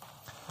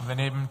 Und wenn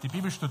eben die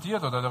Bibel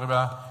studiert oder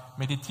darüber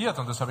meditiert,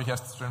 und das habe ich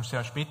erst zu einem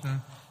sehr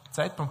späten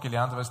Zeitpunkt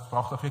gelernt, aber es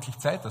braucht auch wirklich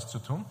Zeit, das zu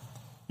tun.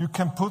 You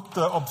can put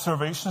the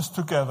observations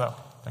together.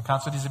 Dann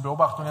kannst du diese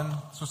Beobachtungen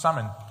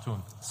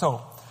zusammentun.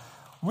 So,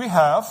 we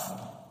have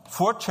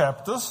 4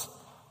 chapters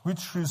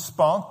which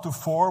respond to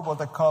 4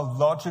 what I call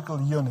logical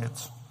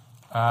units.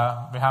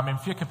 Wir haben eben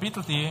 4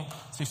 Kapitel, die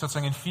sich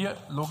sozusagen in 4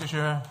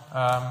 logische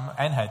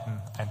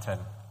Einheiten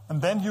einteilen.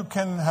 And then you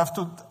can have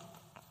to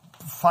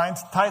find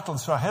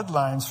titles or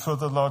headlines for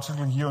the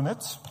logical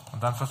units.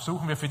 Und dann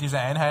versuchen wir für diese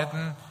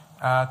Einheiten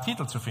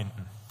Titel zu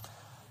finden.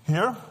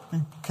 Here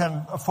we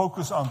can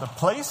focus on the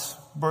place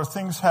where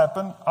things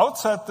happen,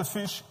 outside the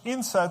fish,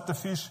 inside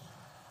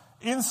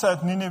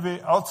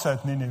Nineveh,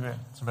 outside Nineveh.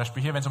 Zum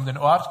Beispiel hier, wenn es um den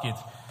Ort geht.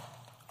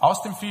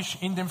 Aus dem Fisch,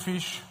 in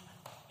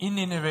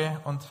Nineveh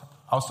und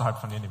außerhalb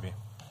von Nineveh.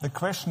 The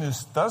question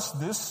is, does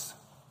this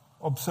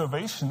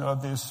observation or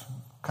this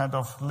kind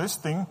of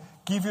listing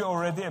give you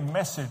already a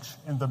message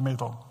in the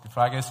middle? Die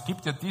Frage ist,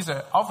 gibt dir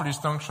diese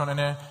Auflistung schon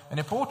eine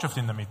Botschaft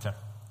in der Mitte?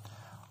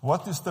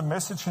 What is the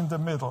message in the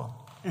middle?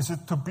 Is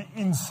it to be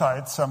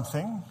inside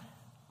something?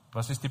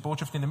 Was ist die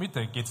Botschaft in der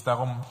Mitte? Geht es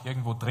darum,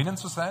 irgendwo drinnen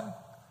zu sein?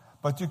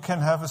 But you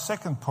can have a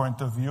second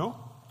point of view.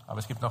 Aber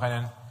es gibt noch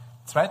einen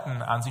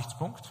zweiten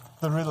Ansichtspunkt.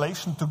 The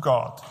relation to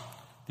God.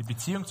 Die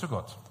Beziehung zu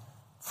Gott.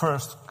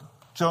 First,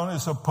 Jonah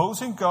is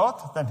opposing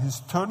God, then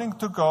he's turning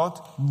to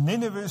God,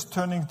 Nineveh is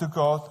turning to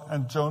God,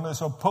 and Jonah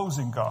is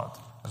opposing God.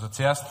 Also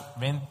zuerst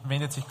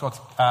wendet sich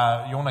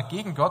Jona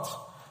gegen Gott,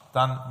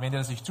 dann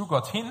wendet er sich zu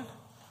Gott hin.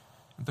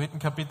 Im 3.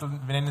 Kapitel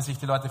wenden sich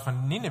die Leute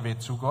von Nineveh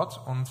zu Gott,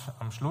 und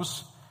am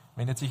Schluss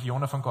wendet sich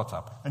Jona von Gott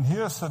ab. And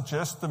here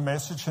suggests the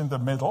message in the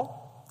middle.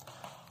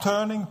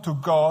 Turning to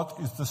God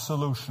is the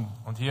solution.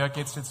 Und hier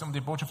geht es jetzt um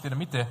die Botschaft in der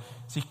Mitte.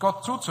 Sich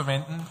Gott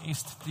zuzuwenden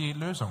ist die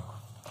Lösung.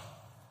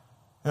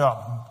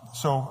 Yeah,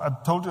 so I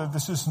told you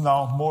this is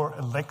now more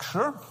a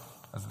lecture.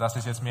 Also das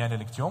ist jetzt mehr eine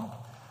Lektion.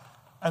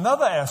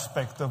 Another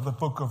aspect of the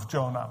book of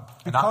Jonah,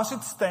 because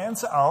it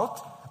stands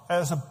out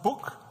as a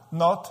book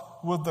not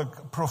with the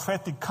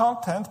prophetic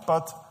content,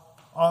 but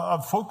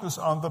a focus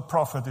on the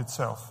prophet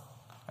itself.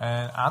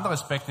 Ein anderer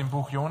Aspekt im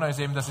Buch Jona ist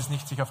eben, dass es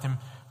nicht sich auf den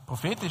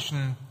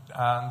prophetischen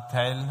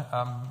Teil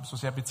so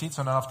sehr bezieht,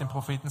 sondern auf den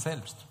Propheten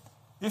selbst.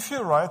 If you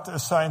write a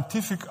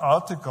scientific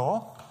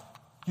article,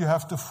 you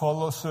have to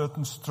follow a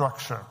certain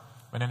structure.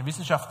 Wenn du einen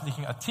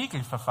wissenschaftlichen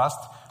Artikel verfasst,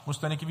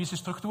 musst du eine gewisse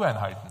Struktur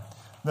einhalten.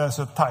 There's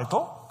a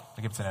title.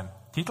 Da gibt es einen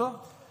Titel.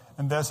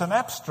 And there's an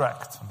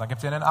abstract. Und dann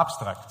gibt es einen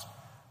Abstrakt.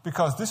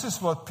 Because this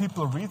is what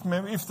people read.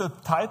 Maybe if the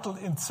title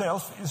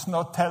itself is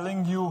not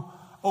telling you,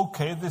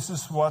 okay, this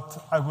is what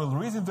I will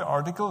read in the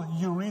article,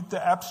 you read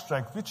the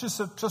abstract, which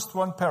is just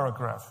 1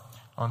 paragraph.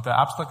 Und der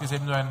Abstrakt ist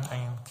eben nur ein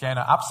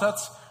kleiner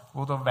Absatz,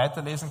 wo du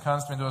weiterlesen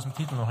kannst, wenn du aus dem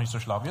Titel noch nicht so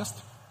schlau wirst.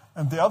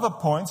 And the other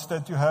points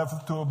that you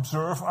have to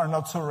observe are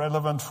not so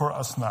relevant for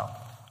us now.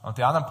 Und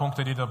die anderen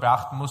Punkte, die du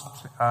beachten musst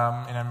in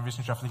einem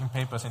wissenschaftlichen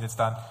Paper, sind jetzt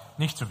dann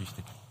nicht so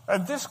wichtig.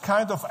 And this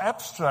kind of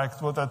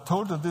abstract, what I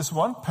told you, this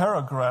 1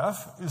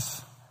 paragraph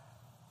is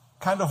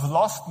kind of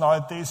lost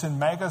nowadays in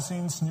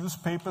magazines,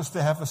 newspapers.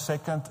 They have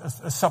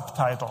a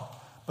subtitle.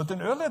 But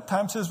in earlier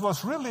times, it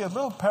was really a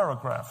little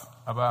paragraph.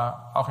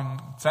 Aber auch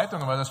in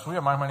Zeitungen war das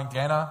früher manchmal ein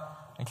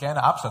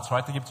kleiner Absatz.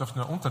 Heute gibt es oft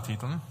nur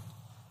Untertitel.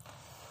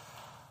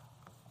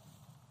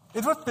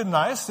 It would be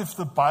nice if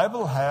the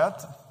Bible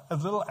had a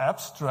little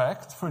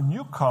abstract for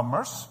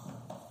newcomers.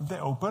 They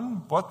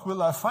open, what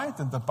will I find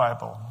in the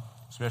Bible?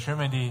 Es wäre schön,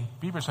 wenn die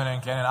Bibel so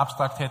einen kleinen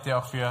Abstrakt hätte,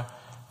 auch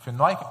für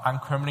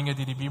Neuankömmlinge,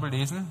 die die Bibel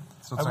lesen.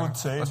 I would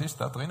say, was ist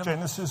da drin?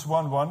 Genesis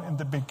 1:1, in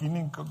the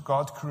beginning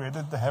God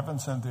created the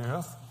heavens and the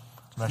earth.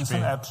 Is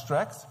an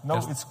abstract? No,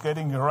 it's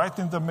getting right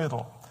in the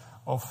middle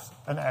of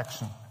an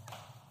action.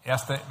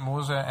 1.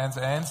 Mose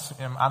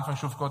 1:1, am Anfang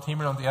schuf Gott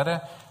Himmel und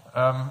Erde,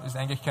 ist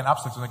eigentlich kein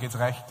Abstrakt, sondern geht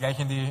gleich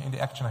in die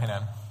Action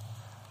hinein.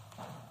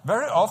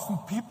 Very often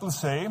people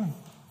say,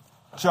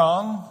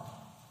 John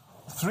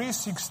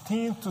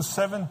 3:16 to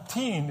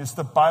 17 is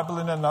the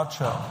Bible in a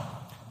nutshell.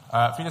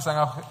 Viele sagen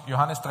auch,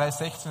 Johannes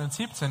 3:16 und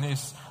 17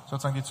 ist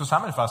sozusagen die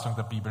Zusammenfassung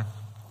der Bibel.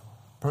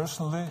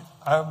 Personally,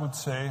 I would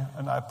say,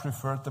 and I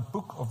prefer, the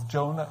book of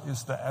Jonah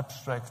is the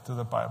abstract to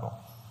the Bible.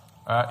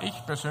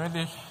 Ich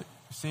persönlich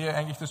sehe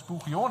eigentlich das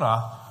Buch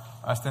Jona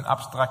als den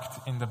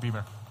Abstrakt in der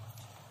Bibel.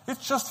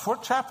 It's just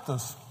 4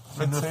 chapters. Es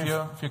sind Let's nur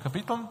say vier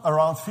Kapitel,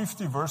 around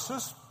 50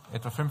 verses,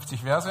 etwa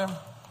 50 Verse.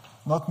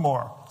 not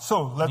more.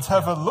 So let's Nicht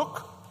have mehr. a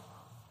look.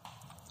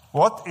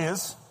 What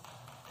is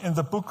in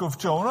the book of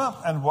Jonah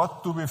and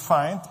what do we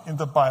find in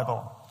the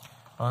Bible?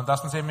 Und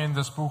lassen Sie eben in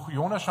das Buch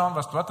Jona schauen,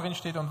 was dort drin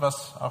steht und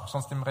was auch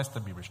sonst im Rest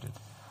der Bibel steht.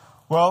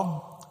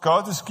 Well,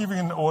 God is giving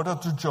an order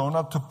to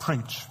Jonah to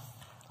preach.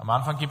 Am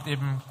Anfang gibt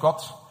eben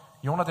Gott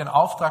Jona den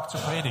Auftrag zu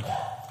predigen.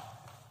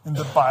 In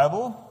the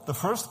Bible, the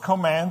first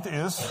command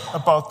is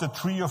about the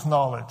tree of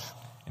knowledge.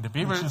 In der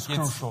Bibel Which is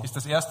crucial. ist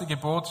das erste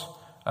Gebot,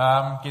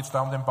 geht es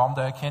da um den Baum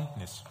der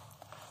Erkenntnis.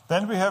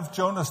 Then we have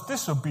Jonah's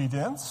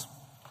disobedience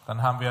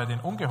Dann haben wir den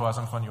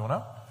Ungehorsam von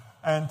Jona,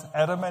 and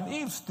Adam and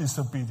Eve's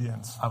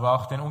disobedience. aber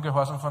auch den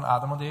Ungehorsam von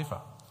Adam und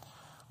Eva.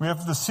 We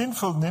have the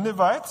sinful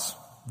Ninevites.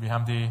 Wir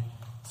haben die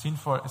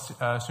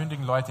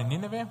sündigen Leute in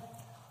Nineveh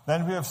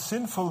Then we have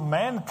sinful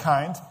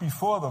mankind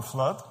before the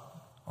flood.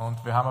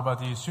 und wir haben aber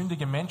die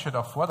sündige Menschheit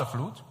auch vor der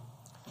Flut.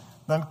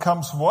 Then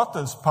comes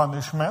water's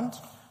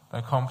punishment.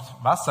 Dann kommt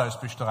Wasser als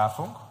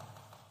Bestrafung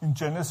In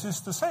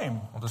Genesis, the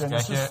same. und das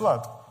Genesis gleiche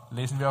flood.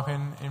 lesen wir auch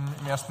im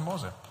 1.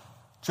 Mose.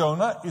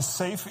 Jonah is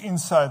safe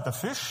inside the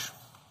fish,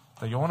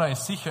 Der Jona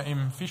ist sicher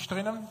im Fisch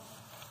drinnen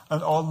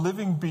and all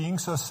living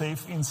beings are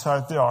safe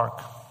inside the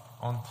ark.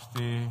 und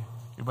die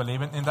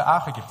Überlebenden in der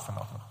Arche gibt es dann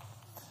auch noch.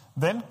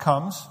 Then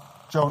comes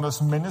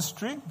Jonah's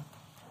ministry,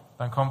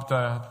 Dann kommt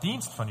der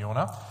Dienst von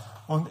Jona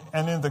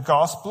and in the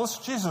Gospels,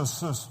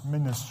 Jesus'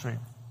 ministry.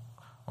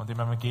 und im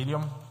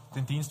Evangelium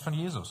den Dienst von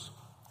Jesus.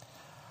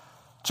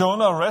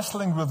 Jonah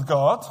wrestling with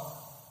God,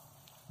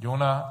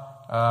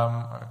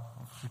 Jona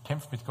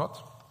kämpft mit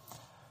Gott.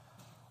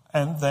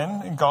 and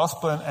then in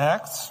Gospel and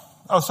Acts,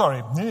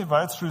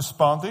 Ninevites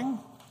responding,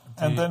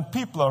 and then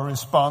people are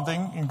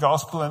responding in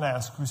Gospel and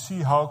Acts. We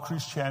see how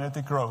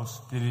Christianity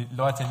grows. Die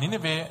Leute in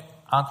Nineveh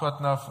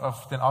antworten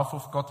auf den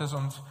Aufruf Gottes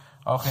und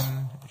auch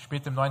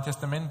später im Neuen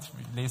Testament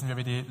lesen wir,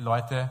 wie die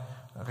Leute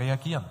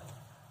reagieren.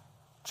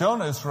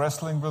 Jonah is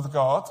wrestling with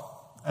God,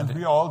 and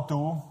we all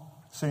do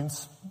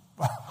since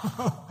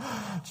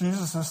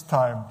Jesus'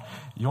 time.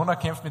 Jona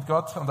kämpft mit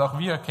Gott und auch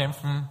wir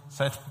kämpfen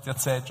seit der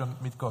Zeit schon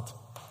mit Gott.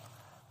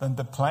 Then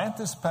the plant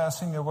is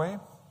passing away,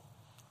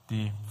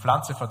 Die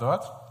Pflanze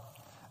verdorrt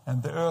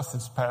and the earth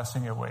is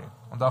passing away.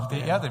 und auch die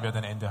Erde wird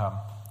ein Ende haben.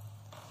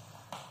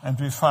 And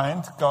we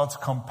find God's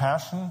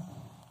compassion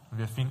Und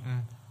wir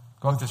finden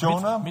Gottes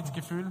Jonah.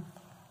 Mitgefühl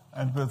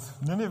and with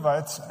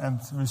Ninevites,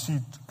 and we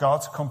see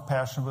God's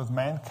compassion with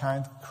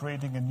mankind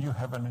creating a new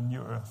heaven and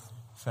new earth.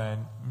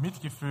 sein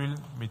Mitgefühl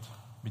mit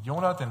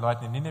Jona, den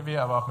Leuten in Nineveh,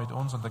 aber auch mit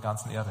uns und der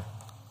ganzen Erde.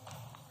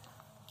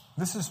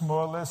 This is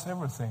more or less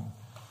everything.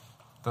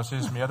 Das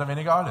ist mehr oder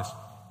weniger alles.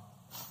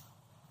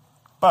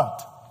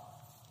 But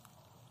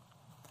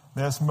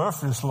there's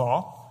Murphy's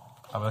Law.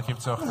 Aber da gibt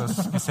es auch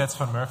das Gesetz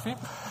von Murphy.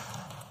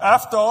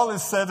 After all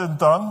is said and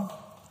done,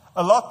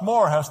 a lot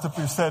more has to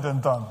be said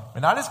and done.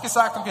 Wenn alles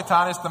gesagt und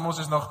getan ist, dann muss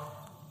es noch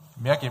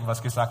mehr geben,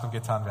 was gesagt und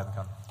getan werden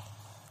kann.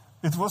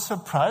 It was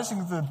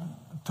surprising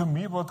to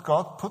me what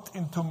God put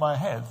into my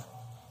head.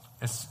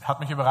 Es hat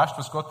mich überrascht,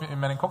 was Gott mir in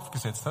meinen Kopf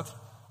gesetzt hat.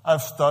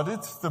 I've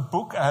studied the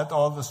book. I had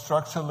all the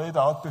structure laid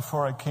out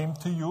before I came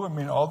to you. I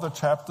mean, all the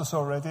chapters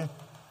already.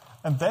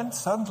 And then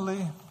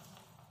suddenly,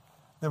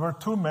 there were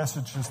 2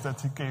 messages that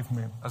he gave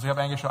me. Also ich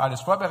habe eigentlich schon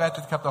alles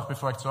vorbereitet gehabt, auch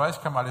bevor ich zu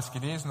euch kam, alles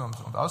gelesen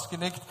und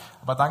ausgelegt.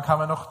 Aber dann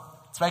kamen noch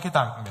 2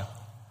 Gedanken mehr.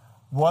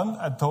 One,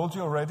 I told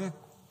you already,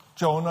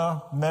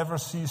 Jonah never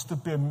ceased to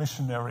be a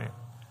missionary.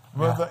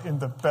 Whether in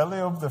the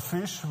belly of the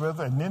fish,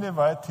 whether in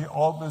Nineveh, he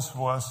always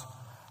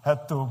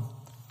had to,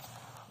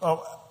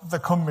 the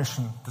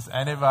commission. Das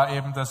eine war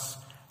eben, dass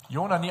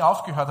Jona nie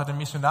aufgehört hat, ein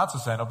Missionar zu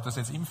sein, ob das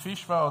jetzt im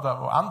Fisch war oder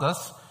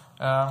woanders,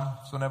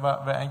 sondern er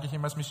war eigentlich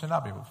immer als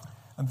Missionar berufen.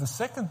 And the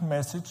second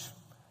message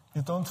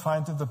you don't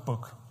find in the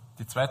book.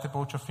 Die zweite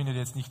Botschaft findet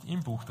ihr jetzt nicht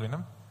im Buch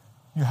drinnen.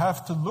 You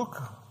have to look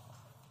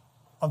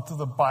onto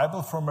the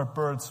Bible from a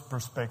bird's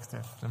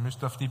perspective. Ihr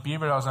müsst auf die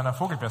Bibel aus einer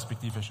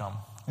Vogelperspektive schauen.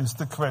 Is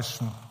the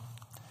question.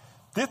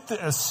 Did the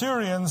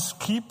Assyrians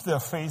keep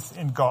their faith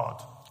in God?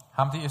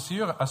 Haben die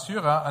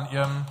Assyrer an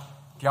ihrem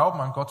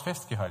Glauben an Gott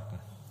festgehalten?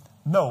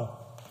 No.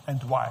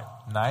 And why?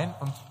 Nein,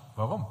 und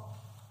warum?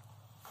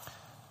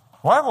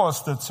 Why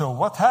was that so?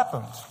 What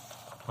happened?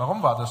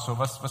 Warum war das so?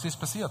 Was ist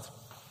passiert?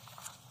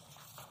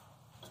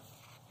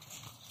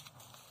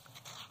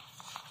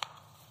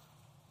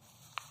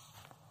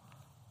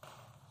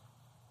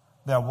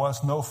 There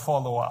was no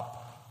follow-up.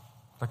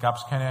 Da gab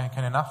es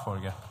keine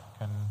Nachfolge,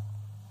 kein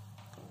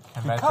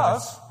Because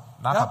weiteres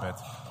Nacharbeit.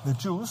 the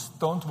Jews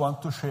don't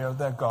want to share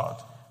their God.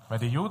 Weil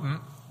die Juden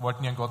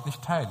wollten ihren Gott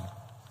nicht teilen.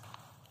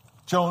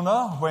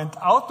 Jonah went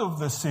out of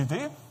the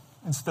city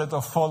instead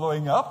of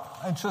following up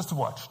and just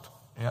watched.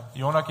 Ja,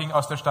 Jona ging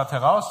aus der Stadt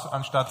heraus,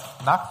 anstatt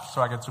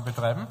Nachsorge zu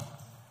betreiben.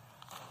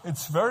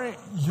 it's very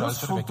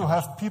useful to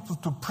have people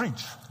to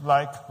preach,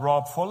 like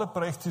Rob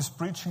Vollebrecht is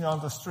preaching on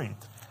the street.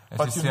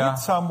 But you need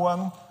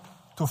someone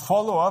to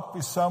follow up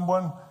if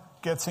someone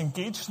gets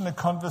engaged in a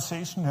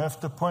conversation. You have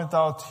to point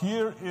out,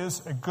 here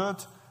is a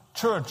good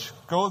church.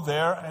 Go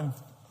there, and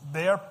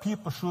their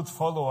people should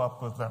follow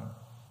up with them.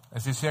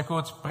 Es ist sehr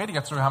gut,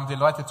 Prediger zu haben, die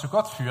Leute zu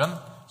Gott führen,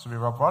 so wie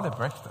Rob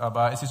Vollebrecht,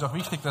 aber es ist auch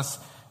wichtig,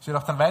 dass sie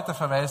auch dann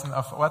weiterverweisen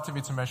auf Orte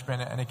wie zum Beispiel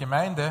eine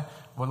Gemeinde,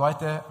 wo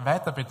Leute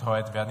weiter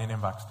betreut werden in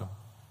ihrem Wachstum.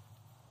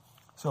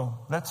 So,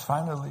 that's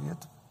finally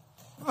it.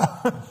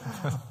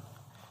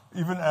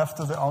 Even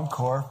after the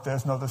encore,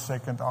 there's not a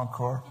second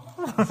encore.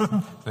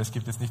 Es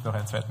gibt jetzt nicht noch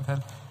einen zweiten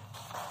Teil.